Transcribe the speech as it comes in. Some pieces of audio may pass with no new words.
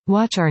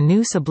Watch our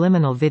new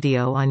subliminal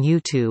video on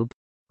YouTube.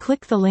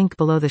 Click the link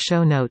below the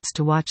show notes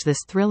to watch this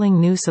thrilling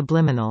new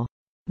subliminal.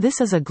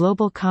 This is a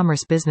global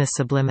commerce business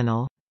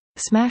subliminal.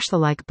 Smash the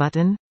like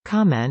button,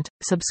 comment,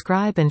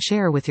 subscribe and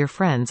share with your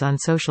friends on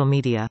social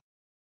media.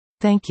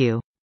 Thank you.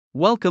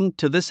 Welcome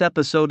to this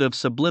episode of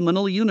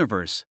Subliminal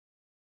Universe.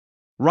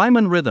 Rhyme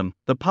and rhythm,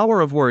 the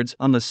power of words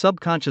on the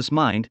subconscious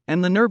mind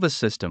and the nervous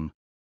system.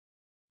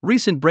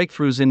 Recent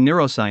breakthroughs in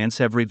neuroscience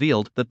have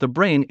revealed that the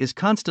brain is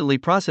constantly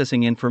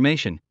processing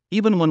information,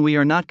 even when we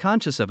are not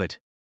conscious of it.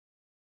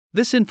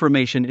 This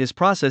information is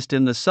processed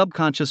in the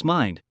subconscious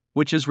mind,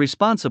 which is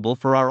responsible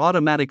for our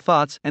automatic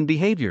thoughts and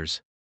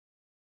behaviors.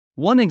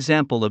 One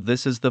example of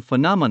this is the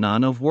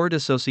phenomenon of word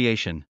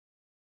association.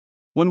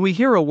 When we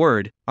hear a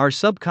word, our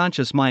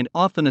subconscious mind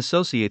often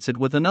associates it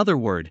with another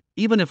word,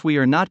 even if we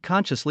are not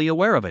consciously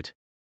aware of it.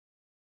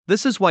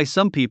 This is why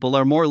some people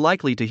are more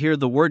likely to hear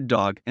the word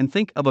dog and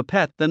think of a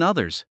pet than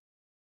others.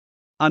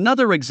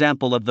 Another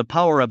example of the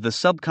power of the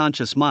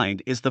subconscious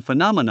mind is the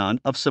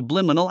phenomenon of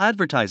subliminal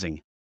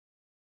advertising.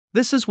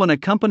 This is when a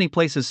company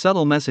places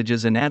subtle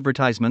messages in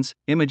advertisements,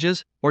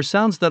 images, or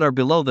sounds that are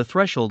below the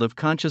threshold of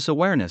conscious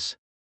awareness.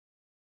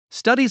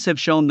 Studies have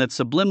shown that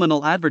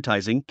subliminal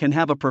advertising can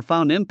have a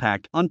profound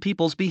impact on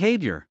people's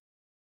behavior.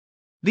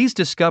 These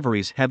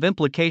discoveries have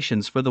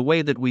implications for the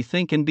way that we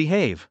think and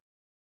behave.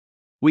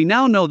 We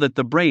now know that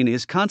the brain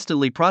is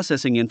constantly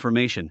processing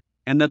information,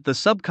 and that the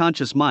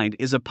subconscious mind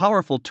is a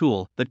powerful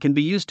tool that can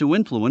be used to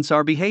influence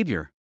our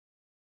behavior.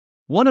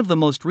 One of the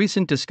most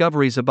recent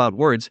discoveries about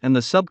words and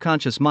the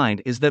subconscious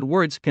mind is that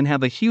words can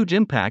have a huge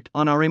impact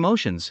on our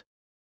emotions.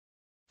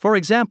 For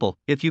example,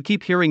 if you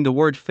keep hearing the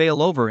word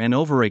fail over and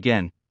over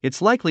again,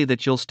 it's likely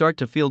that you'll start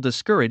to feel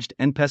discouraged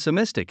and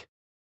pessimistic.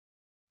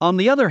 On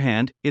the other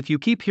hand, if you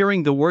keep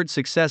hearing the word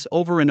success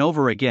over and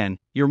over again,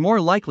 you're more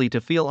likely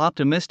to feel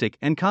optimistic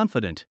and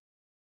confident.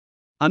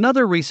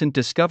 Another recent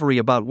discovery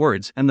about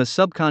words and the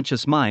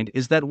subconscious mind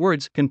is that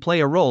words can play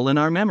a role in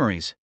our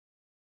memories.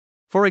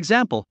 For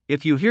example,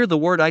 if you hear the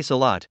word ice a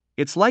lot,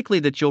 it's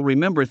likely that you'll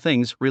remember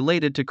things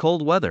related to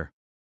cold weather.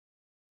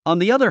 On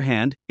the other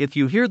hand, if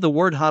you hear the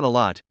word hot a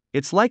lot,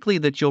 it's likely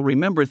that you'll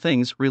remember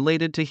things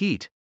related to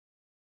heat.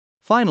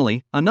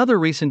 Finally, another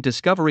recent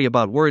discovery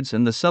about words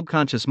and the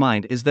subconscious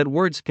mind is that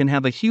words can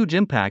have a huge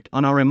impact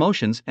on our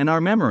emotions and our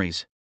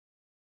memories.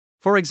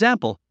 For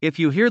example, if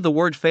you hear the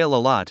word fail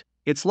a lot,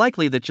 it's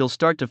likely that you'll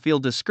start to feel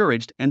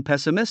discouraged and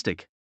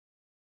pessimistic.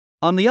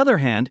 On the other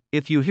hand,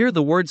 if you hear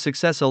the word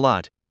success a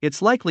lot,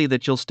 it's likely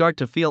that you'll start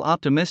to feel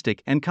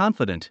optimistic and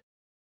confident.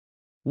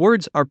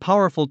 Words are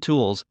powerful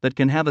tools that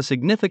can have a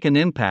significant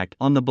impact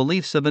on the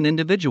beliefs of an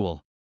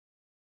individual.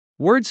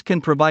 Words can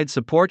provide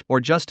support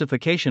or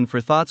justification for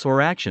thoughts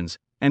or actions,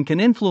 and can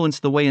influence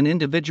the way an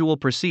individual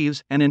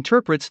perceives and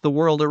interprets the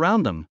world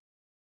around them.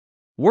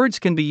 Words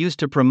can be used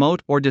to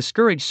promote or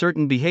discourage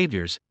certain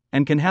behaviors,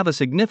 and can have a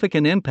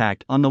significant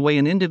impact on the way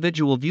an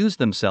individual views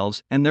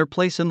themselves and their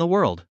place in the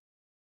world.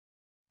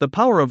 The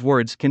power of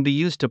words can be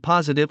used to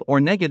positive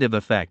or negative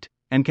effect,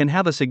 and can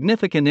have a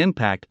significant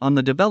impact on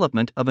the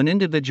development of an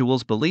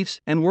individual's beliefs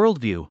and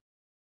worldview.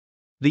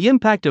 The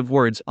impact of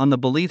words on the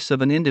beliefs of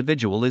an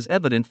individual is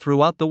evident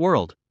throughout the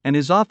world, and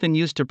is often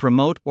used to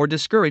promote or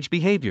discourage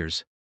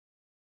behaviors.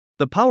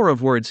 The power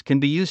of words can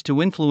be used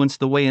to influence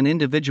the way an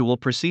individual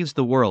perceives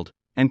the world,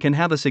 and can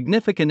have a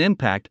significant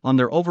impact on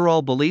their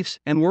overall beliefs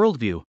and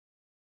worldview.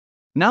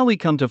 Now we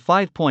come to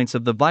 5 points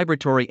of the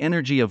vibratory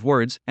energy of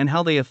words and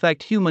how they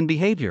affect human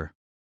behavior.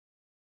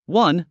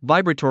 1.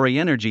 Vibratory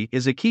energy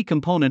is a key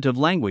component of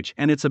language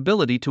and its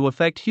ability to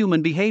affect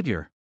human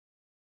behavior.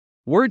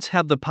 Words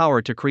have the power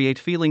to create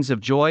feelings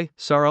of joy,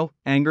 sorrow,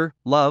 anger,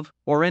 love,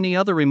 or any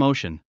other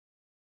emotion.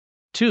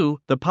 2.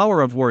 The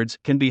power of words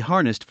can be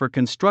harnessed for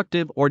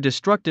constructive or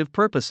destructive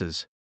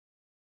purposes.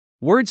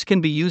 Words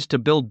can be used to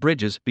build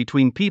bridges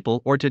between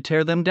people or to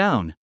tear them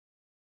down.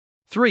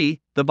 3.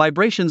 The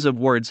vibrations of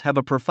words have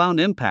a profound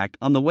impact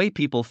on the way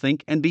people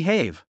think and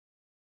behave.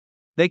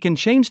 They can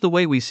change the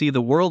way we see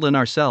the world and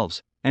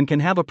ourselves, and can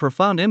have a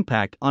profound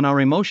impact on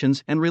our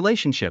emotions and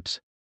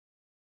relationships.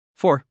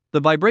 4. The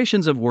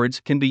vibrations of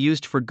words can be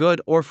used for good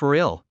or for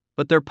ill,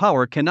 but their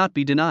power cannot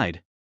be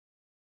denied.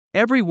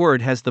 Every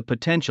word has the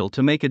potential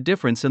to make a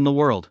difference in the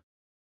world.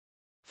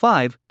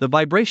 5. The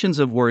vibrations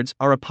of words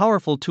are a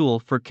powerful tool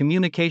for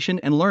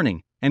communication and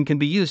learning, and can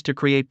be used to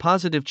create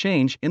positive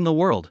change in the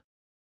world.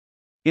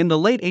 In the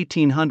late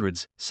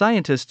 1800s,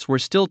 scientists were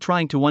still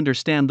trying to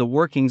understand the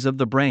workings of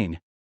the brain.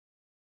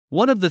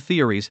 One of the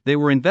theories they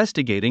were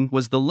investigating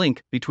was the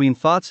link between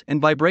thoughts and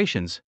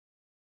vibrations.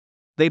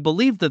 They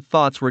believed that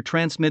thoughts were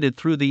transmitted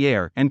through the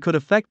air and could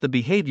affect the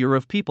behavior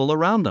of people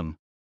around them.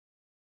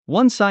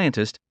 One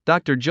scientist,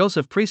 Dr.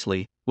 Joseph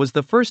Priestley, was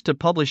the first to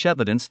publish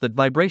evidence that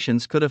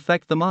vibrations could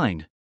affect the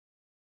mind.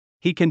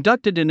 He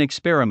conducted an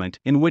experiment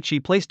in which he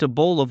placed a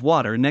bowl of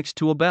water next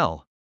to a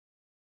bell.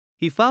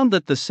 He found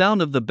that the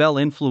sound of the bell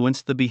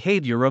influenced the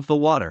behavior of the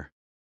water.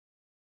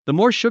 The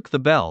more shook the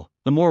bell,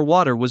 the more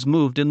water was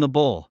moved in the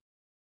bowl.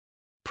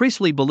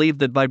 Priestley believed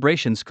that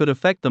vibrations could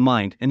affect the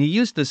mind, and he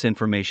used this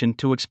information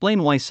to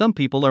explain why some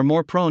people are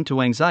more prone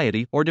to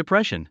anxiety or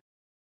depression.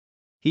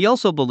 He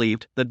also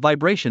believed that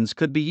vibrations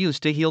could be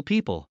used to heal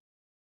people.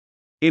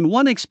 In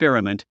one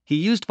experiment, he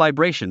used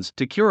vibrations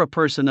to cure a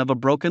person of a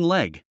broken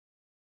leg.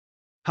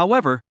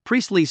 However,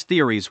 Priestley's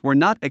theories were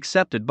not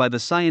accepted by the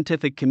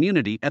scientific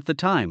community at the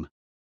time.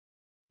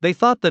 They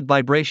thought that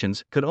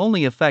vibrations could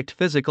only affect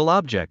physical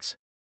objects.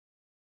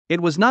 It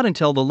was not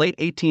until the late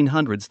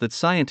 1800s that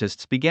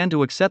scientists began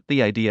to accept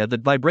the idea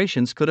that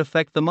vibrations could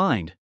affect the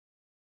mind.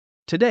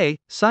 Today,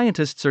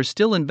 scientists are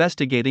still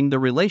investigating the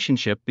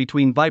relationship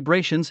between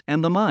vibrations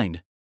and the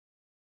mind.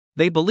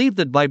 They believe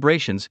that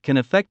vibrations can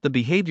affect the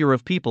behavior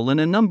of people in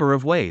a number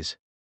of ways.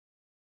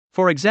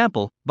 For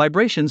example,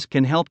 vibrations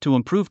can help to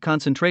improve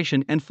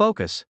concentration and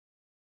focus.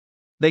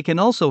 They can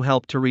also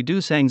help to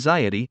reduce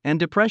anxiety and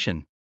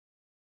depression.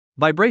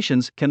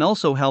 Vibrations can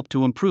also help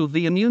to improve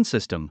the immune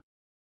system.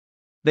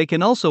 They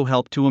can also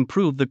help to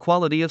improve the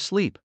quality of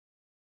sleep.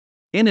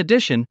 In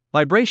addition,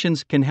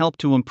 vibrations can help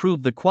to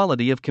improve the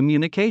quality of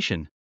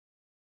communication.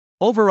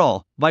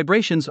 Overall,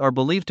 vibrations are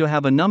believed to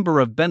have a number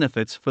of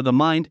benefits for the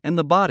mind and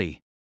the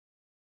body.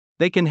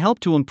 They can help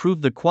to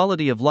improve the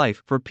quality of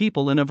life for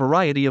people in a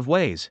variety of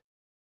ways.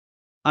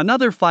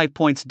 Another 5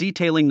 points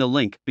detailing the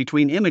link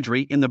between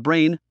imagery in the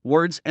brain,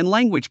 words, and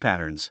language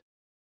patterns.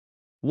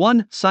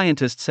 1.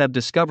 Scientists have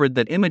discovered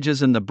that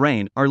images in the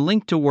brain are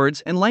linked to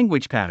words and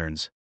language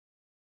patterns.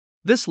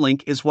 This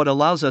link is what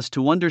allows us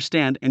to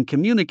understand and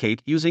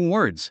communicate using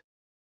words.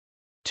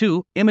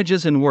 2.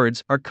 Images and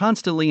words are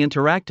constantly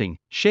interacting,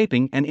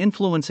 shaping, and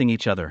influencing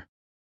each other.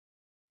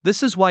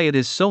 This is why it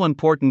is so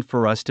important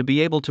for us to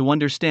be able to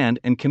understand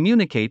and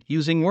communicate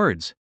using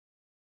words.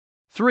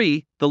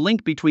 3. The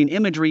link between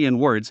imagery and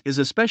words is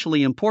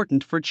especially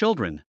important for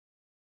children.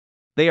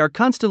 They are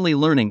constantly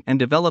learning and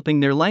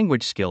developing their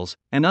language skills,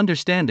 and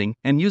understanding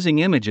and using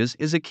images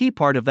is a key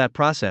part of that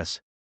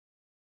process.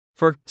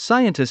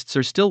 Scientists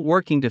are still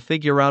working to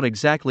figure out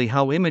exactly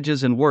how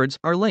images and words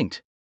are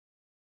linked.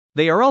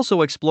 They are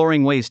also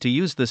exploring ways to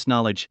use this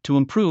knowledge to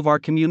improve our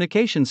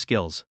communication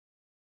skills.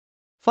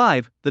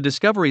 5. The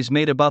discoveries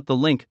made about the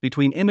link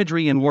between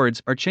imagery and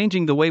words are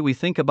changing the way we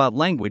think about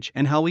language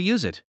and how we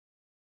use it.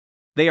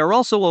 They are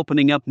also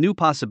opening up new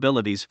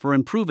possibilities for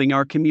improving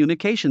our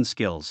communication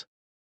skills.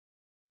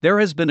 There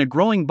has been a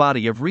growing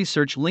body of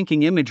research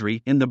linking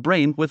imagery in the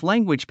brain with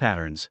language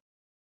patterns.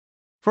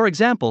 For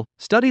example,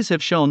 studies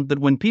have shown that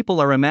when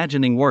people are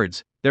imagining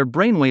words, their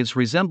brainwaves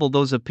resemble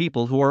those of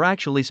people who are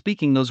actually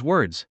speaking those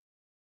words.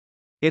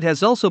 It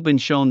has also been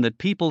shown that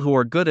people who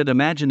are good at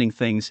imagining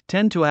things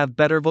tend to have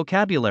better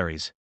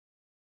vocabularies.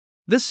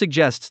 This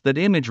suggests that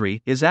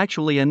imagery is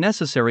actually a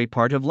necessary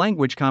part of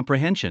language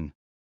comprehension.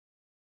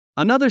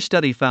 Another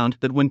study found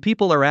that when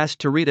people are asked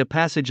to read a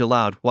passage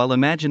aloud while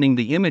imagining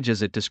the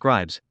images it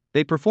describes,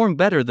 they perform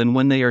better than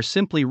when they are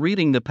simply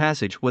reading the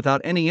passage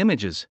without any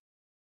images.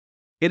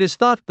 It is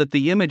thought that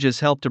the images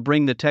help to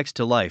bring the text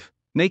to life,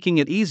 making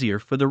it easier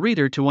for the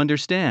reader to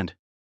understand.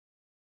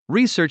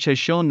 Research has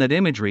shown that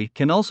imagery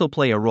can also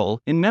play a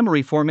role in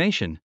memory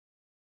formation.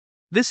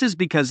 This is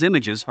because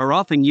images are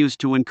often used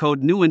to encode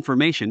new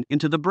information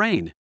into the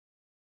brain.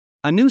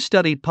 A new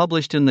study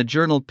published in the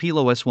journal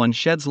PLOS One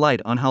sheds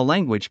light on how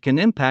language can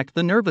impact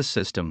the nervous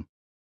system.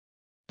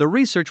 The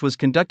research was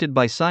conducted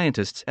by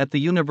scientists at the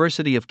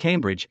University of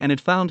Cambridge, and it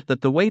found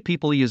that the way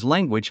people use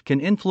language can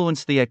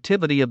influence the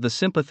activity of the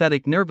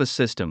sympathetic nervous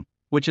system,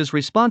 which is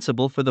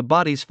responsible for the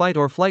body's fight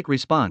or flight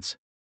response.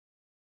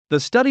 The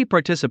study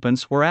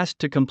participants were asked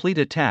to complete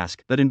a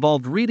task that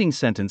involved reading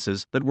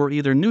sentences that were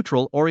either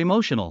neutral or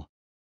emotional.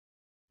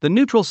 The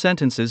neutral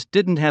sentences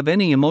didn't have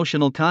any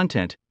emotional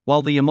content,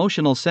 while the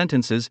emotional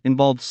sentences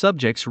involved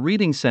subjects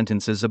reading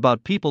sentences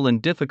about people in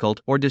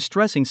difficult or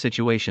distressing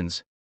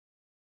situations.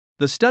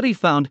 The study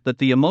found that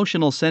the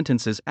emotional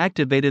sentences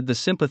activated the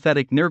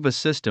sympathetic nervous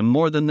system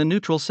more than the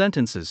neutral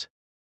sentences.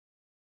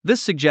 This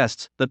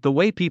suggests that the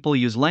way people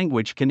use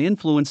language can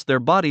influence their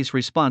body's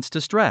response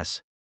to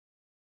stress.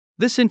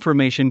 This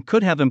information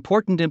could have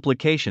important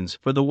implications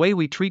for the way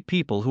we treat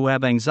people who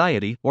have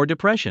anxiety or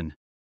depression.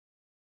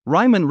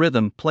 Rhyme and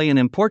rhythm play an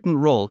important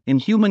role in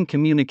human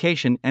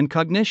communication and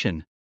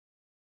cognition.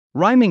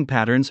 Rhyming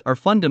patterns are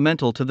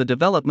fundamental to the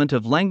development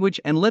of language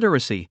and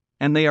literacy,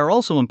 and they are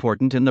also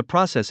important in the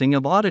processing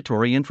of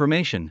auditory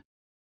information.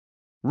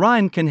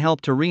 Rhyme can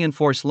help to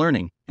reinforce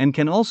learning, and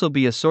can also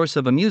be a source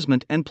of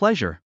amusement and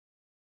pleasure.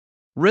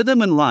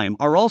 Rhythm and rhyme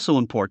are also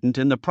important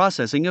in the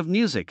processing of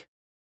music.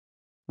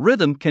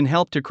 Rhythm can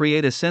help to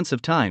create a sense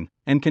of time,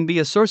 and can be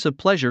a source of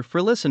pleasure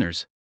for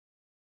listeners.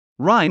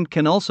 Rhyme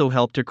can also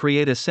help to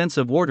create a sense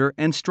of order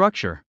and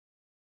structure.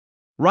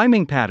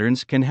 Rhyming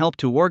patterns can help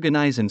to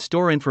organize and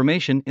store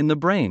information in the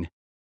brain.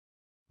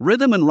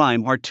 Rhythm and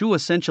rhyme are two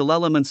essential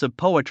elements of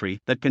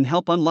poetry that can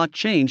help unlock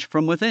change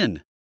from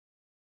within.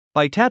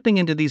 By tapping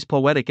into these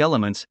poetic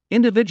elements,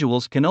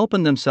 individuals can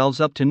open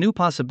themselves up to new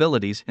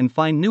possibilities and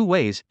find new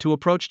ways to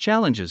approach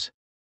challenges.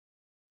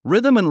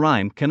 Rhythm and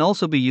rhyme can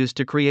also be used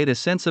to create a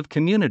sense of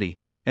community,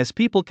 as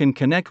people can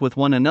connect with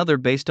one another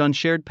based on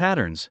shared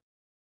patterns.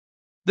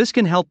 This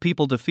can help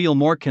people to feel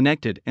more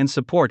connected and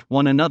support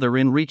one another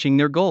in reaching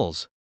their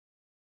goals.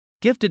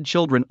 Gifted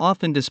children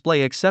often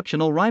display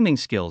exceptional rhyming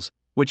skills,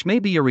 which may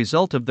be a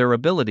result of their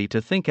ability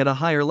to think at a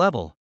higher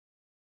level.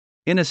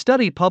 In a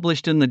study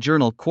published in the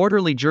journal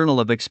Quarterly Journal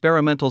of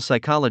Experimental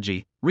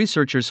Psychology,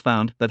 researchers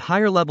found that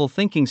higher-level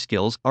thinking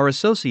skills are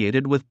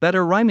associated with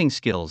better rhyming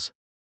skills.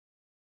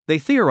 They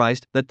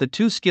theorized that the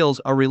two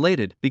skills are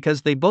related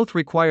because they both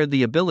require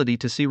the ability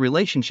to see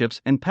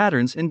relationships and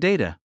patterns in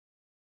data.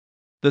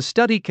 The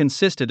study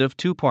consisted of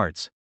 2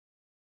 parts.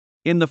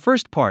 In the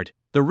first part,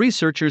 the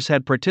researchers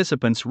had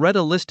participants read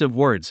a list of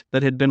words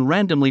that had been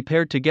randomly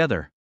paired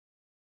together.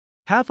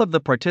 Half of the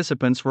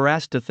participants were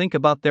asked to think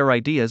about their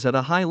ideas at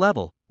a high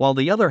level, while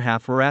the other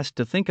half were asked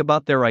to think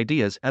about their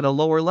ideas at a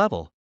lower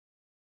level.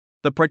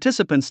 The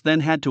participants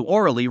then had to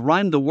orally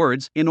rhyme the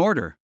words in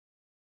order.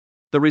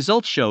 The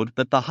results showed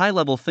that the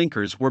high-level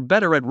thinkers were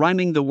better at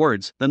rhyming the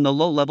words than the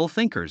low-level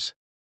thinkers.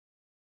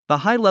 The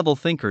high-level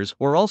thinkers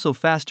were also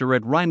faster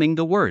at rhyming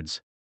the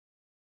words.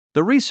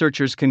 The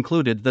researchers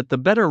concluded that the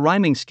better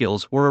rhyming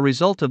skills were a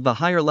result of the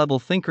higher-level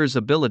thinkers'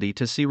 ability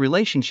to see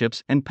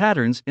relationships and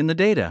patterns in the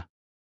data.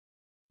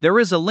 There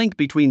is a link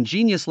between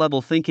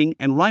genius-level thinking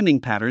and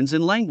rhyming patterns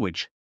in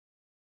language.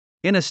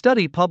 In a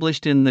study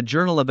published in the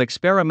Journal of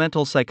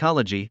Experimental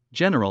Psychology,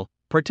 General,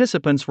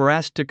 participants were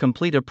asked to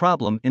complete a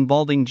problem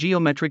involving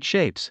geometric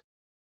shapes.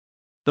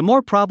 The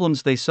more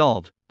problems they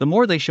solved, the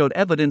more they showed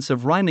evidence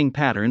of rhyming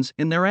patterns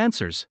in their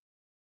answers.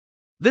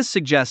 This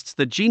suggests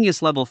that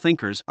genius-level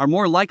thinkers are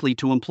more likely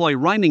to employ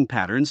rhyming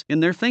patterns in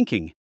their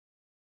thinking.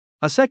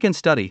 A second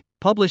study,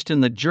 published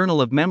in the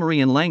Journal of Memory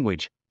and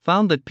Language,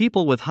 found that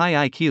people with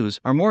high IQs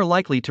are more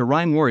likely to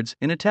rhyme words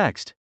in a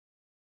text.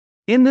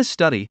 In this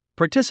study,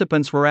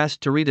 participants were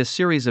asked to read a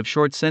series of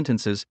short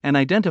sentences and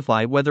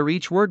identify whether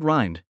each word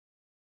rhymed.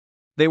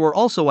 They were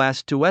also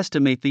asked to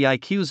estimate the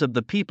IQs of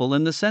the people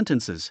in the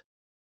sentences.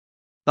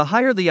 The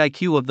higher the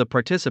IQ of the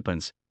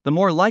participants, the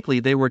more likely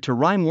they were to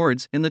rhyme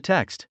words in the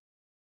text.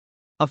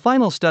 A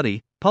final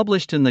study,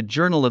 published in the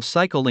Journal of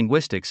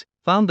Psycholinguistics,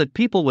 found that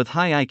people with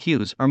high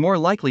IQs are more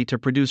likely to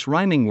produce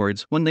rhyming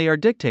words when they are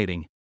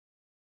dictating.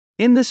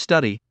 In this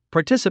study,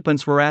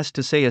 participants were asked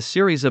to say a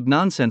series of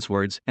nonsense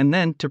words and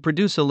then to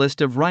produce a list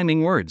of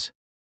rhyming words.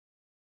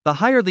 The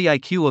higher the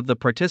IQ of the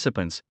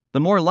participants, the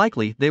more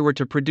likely they were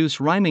to produce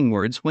rhyming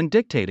words when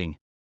dictating.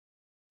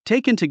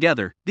 Taken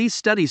together, these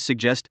studies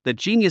suggest that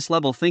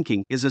genius-level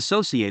thinking is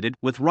associated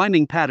with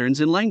rhyming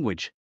patterns in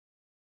language.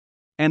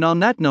 And on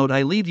that note,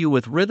 I leave you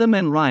with rhythm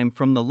and rhyme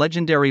from the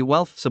legendary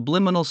Wealth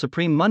Subliminal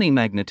Supreme Money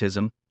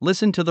Magnetism.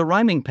 Listen to the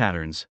rhyming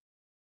patterns.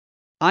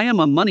 I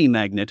am a money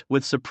magnet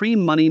with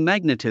supreme money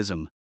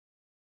magnetism.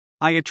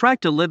 I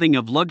attract a living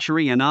of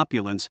luxury and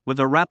opulence with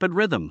a rapid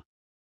rhythm.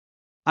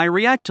 I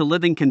react to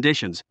living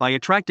conditions by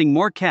attracting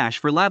more cash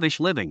for lavish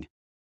living.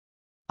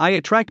 I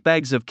attract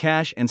bags of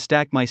cash and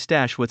stack my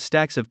stash with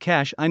stacks of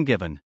cash I'm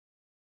given.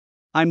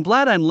 I'm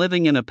glad I'm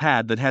living in a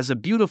pad that has a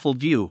beautiful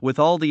view with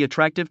all the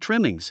attractive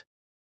trimmings.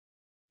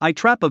 I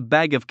trap a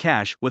bag of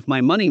cash with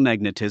my money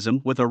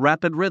magnetism with a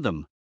rapid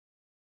rhythm.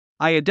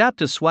 I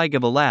adapt a swag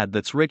of a lad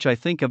that's rich. I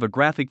think of a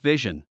graphic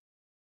vision.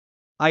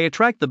 I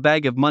attract the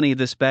bag of money.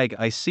 This bag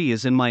I see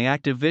is in my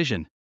active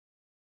vision.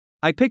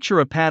 I picture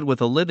a pad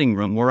with a living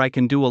room where I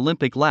can do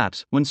Olympic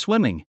laps when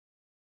swimming.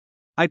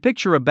 I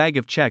picture a bag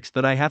of checks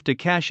that I have to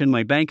cash in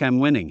my bank. I'm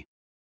winning.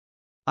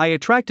 I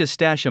attract a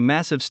stash, a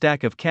massive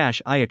stack of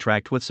cash I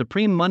attract with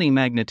supreme money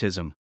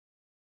magnetism.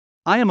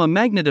 I am a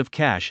magnet of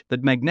cash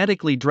that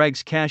magnetically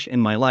drags cash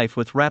in my life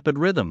with rapid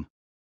rhythm.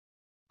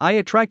 I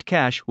attract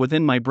cash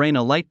within my brain.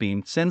 A light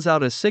beam sends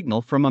out a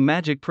signal from a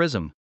magic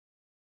prism.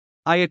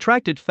 I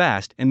attract it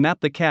fast and map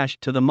the cash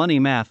to the money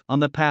math on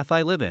the path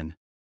I live in.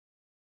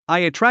 I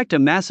attract a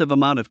massive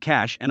amount of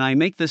cash and I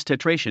make this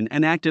tetration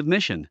an active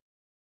mission.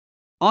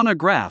 On a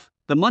graph,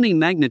 the money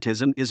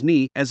magnetism is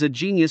me as a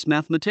genius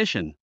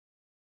mathematician.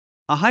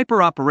 A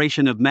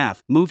hyperoperation of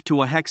math moved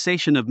to a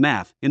hexation of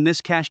math in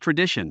this cash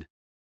tradition.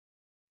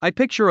 I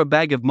picture a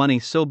bag of money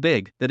so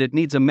big that it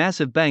needs a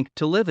massive bank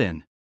to live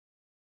in.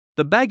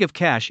 The bag of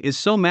cash is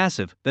so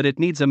massive that it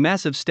needs a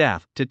massive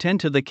staff to tend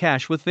to the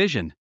cash with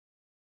vision.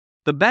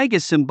 The bag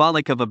is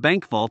symbolic of a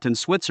bank vault in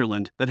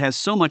Switzerland that has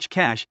so much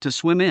cash to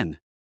swim in.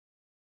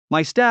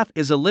 My staff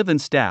is a live-in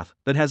staff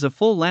that has a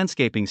full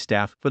landscaping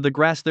staff for the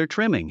grass they're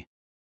trimming.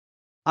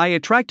 I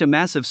attract a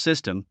massive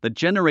system that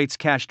generates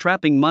cash,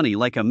 trapping money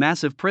like a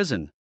massive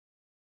prison.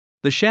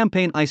 The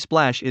champagne I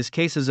splash is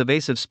cases of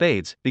ace of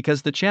spades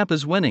because the champ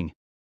is winning.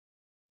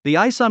 The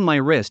ice on my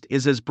wrist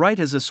is as bright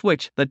as a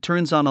switch that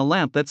turns on a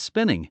lamp that's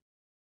spinning.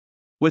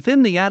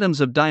 Within the atoms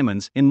of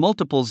diamonds in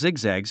multiple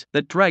zigzags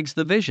that drags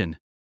the vision.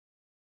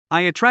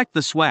 I attract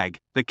the swag,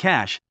 the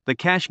cash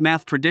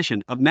math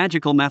tradition of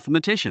magical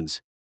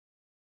mathematicians.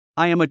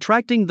 I am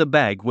attracting the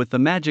bag with the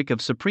magic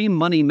of supreme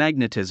money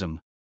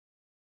magnetism.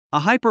 A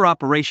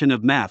hyperoperation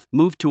of math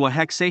moved to a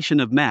hexation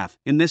of math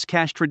in this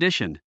cash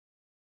tradition.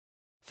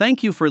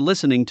 Thank you for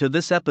listening to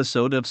this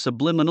episode of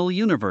Subliminal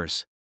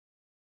Universe.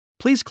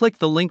 Please click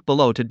the link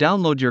below to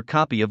download your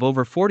copy of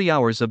over 40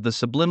 hours of the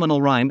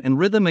Subliminal Rhyme and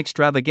Rhythm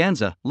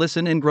Extravaganza.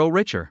 Listen and grow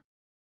richer.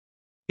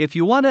 If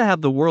you want to have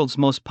the world's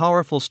most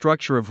powerful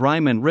structure of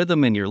rhyme and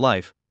rhythm in your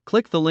life,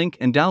 click the link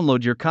and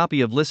download your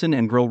copy of Listen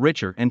and Grow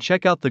Richer and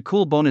check out the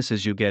cool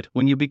bonuses you get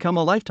when you become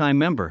a lifetime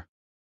member.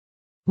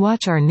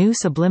 Watch our new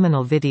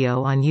subliminal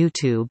video on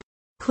YouTube.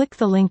 Click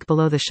the link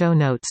below the show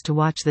notes to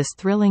watch this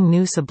thrilling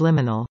new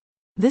subliminal.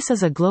 This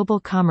is a global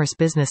commerce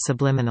business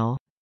subliminal.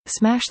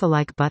 Smash the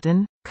like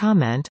button,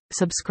 comment,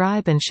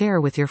 subscribe and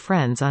share with your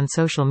friends on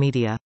social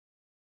media.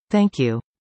 Thank you.